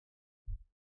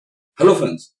Hello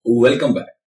friends, welcome back.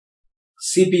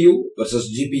 CPU versus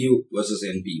GPU versus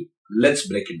NPU. Let's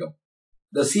break it down.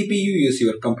 The CPU is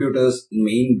your computer's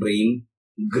main brain,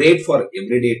 great for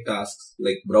everyday tasks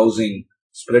like browsing,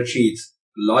 spreadsheets,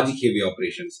 logic-heavy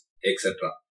operations, etc.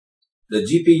 The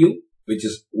GPU, which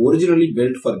is originally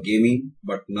built for gaming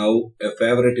but now a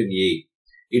favorite in AI.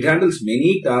 It handles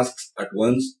many tasks at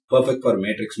once, perfect for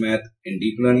matrix math and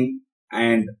deep learning,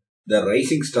 and the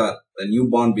rising star, the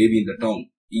newborn baby in the town,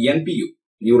 NPU,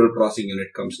 Neural Processing Unit,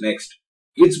 comes next.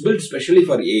 It's built specially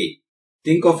for AI.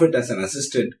 Think of it as an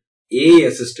assistant, AI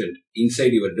assistant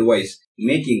inside your device,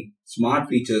 making smart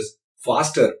features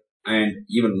faster and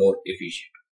even more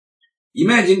efficient.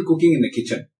 Imagine cooking in a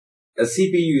kitchen. A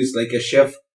CPU is like a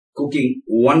chef cooking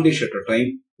one dish at a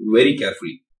time very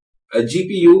carefully. A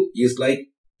GPU is like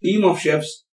a team of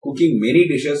chefs cooking many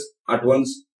dishes at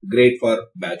once, great for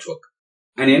batch work.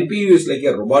 An NPU is like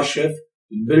a robot chef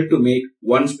built to make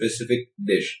one specific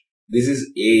dish. This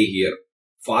is AI here,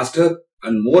 faster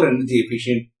and more energy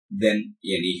efficient than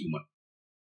any human.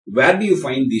 Where do you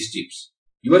find these chips?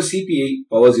 Your CPU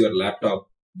powers your laptop,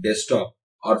 desktop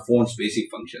or phone's basic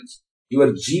functions.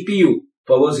 Your GPU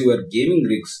powers your gaming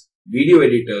rigs, video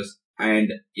editors and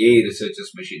AI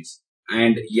researchers machines.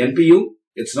 And NPU,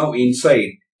 it's now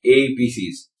inside AI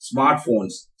PCs,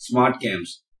 smartphones, smart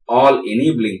cams, all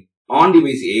enabling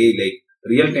on-device AI like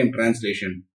real-time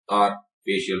translation or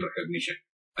facial recognition.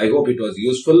 I hope it was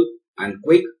useful and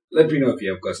quick. Let me know if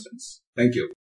you have questions. Thank you.